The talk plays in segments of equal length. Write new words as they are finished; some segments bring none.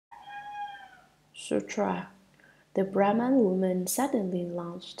Sutra. The Brahman woman suddenly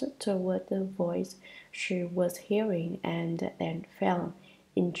launched toward the voice she was hearing and then fell,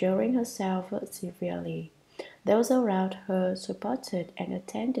 injuring herself severely. Those around her supported and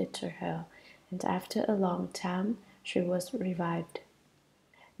attended to her, and after a long time she was revived.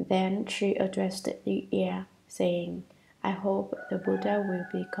 Then she addressed the air, saying, I hope the Buddha will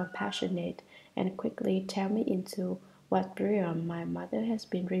be compassionate and quickly tell me into what realm my mother has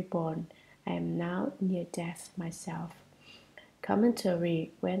been reborn. I am now near death myself.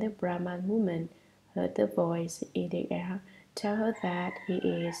 Commentary. When the Brahman woman heard the voice in the air tell her that he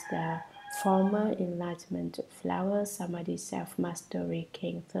is the former enlightenment flower samadhi self-mastery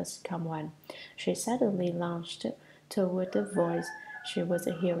king thus come one, she suddenly launched toward the voice she was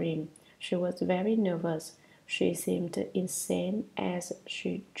hearing. She was very nervous. She seemed insane as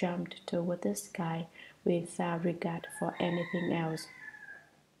she jumped toward the sky without regard for anything else.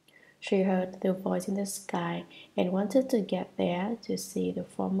 She heard the voice in the sky and wanted to get there to see the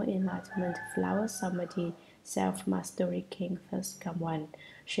former enlightenment flower samadhi self-mastery king thus come one.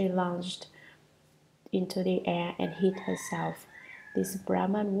 She launched into the air and hit herself. This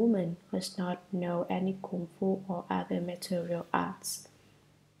Brahman woman must not know any kung fu or other material arts.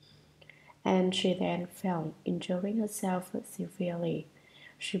 And she then fell, injuring herself severely.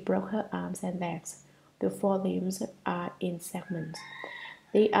 She broke her arms and legs. The forelimbs are in segments.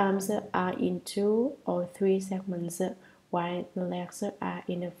 The arms are in 2 or 3 segments, while the legs are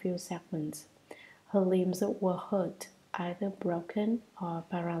in a few segments. Her limbs were hurt, either broken or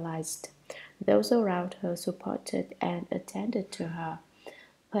paralyzed. Those around her supported and attended to her.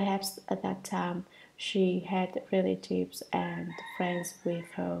 Perhaps at that time she had relatives and friends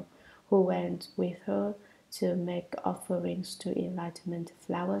with her who went with her to make offerings to enlightenment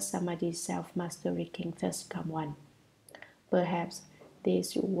flower samadhi self-mastery king thus come one. Perhaps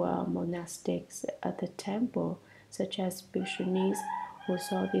these were monastics at the temple, such as bhikshunis who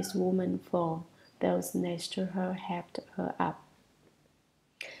saw this woman fall. Those next to her helped her up.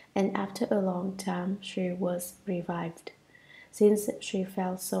 And after a long time she was revived. Since she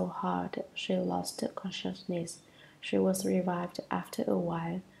fell so hard, she lost consciousness. She was revived after a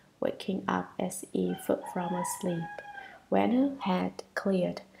while, waking up as if from a sleep. When her head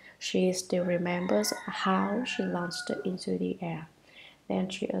cleared, she still remembers how she launched into the air. Then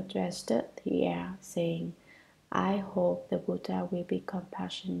she addressed the air, saying, I hope the Buddha will be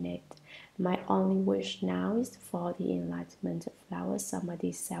compassionate. My only wish now is for the enlightenment flower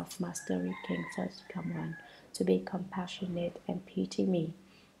samadhi self-mastery king thus come one to be compassionate and pity me,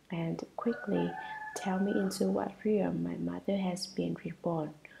 and quickly tell me into what realm my mother has been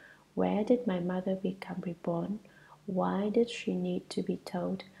reborn. Where did my mother become reborn? Why did she need to be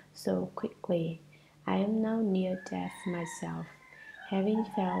told so quickly? I am now near death myself. Having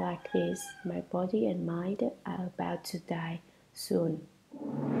felt like this, my body and mind are about to die soon.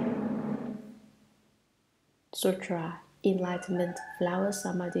 Sutra. Enlightenment flower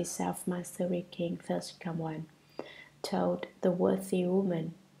samadhi self-mastery king thus come one. Told the worthy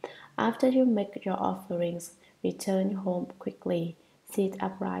woman, after you make your offerings, return home quickly, sit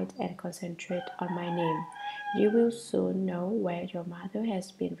upright and concentrate on my name. You will soon know where your mother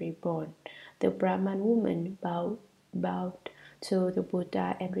has been reborn. The Brahman woman bowed to the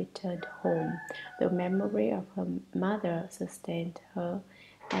Buddha and returned home. The memory of her mother sustained her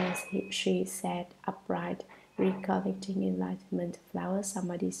as she sat upright, recollecting enlightenment flower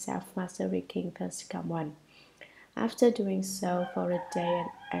samadhi self-mastery king thus come one. After doing so for a day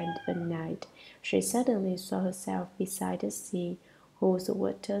and a night, she suddenly saw herself beside a sea whose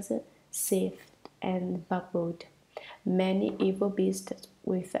waters seethed and bubbled. Many evil beasts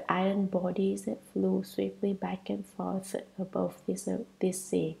with iron bodies flew swiftly back and forth above this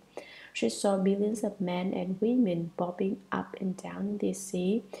sea. She saw billions of men and women bobbing up and down this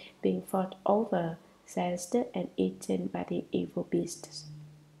sea, being fought over, seized, and eaten by the evil beasts.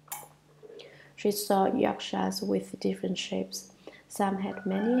 She saw yakshas with different shapes. Some had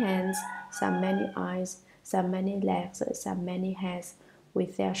many hands, some many eyes, some many legs, some many heads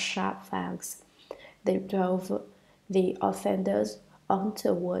with their sharp fangs. They drove the offenders on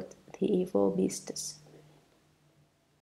toward the evil beasts.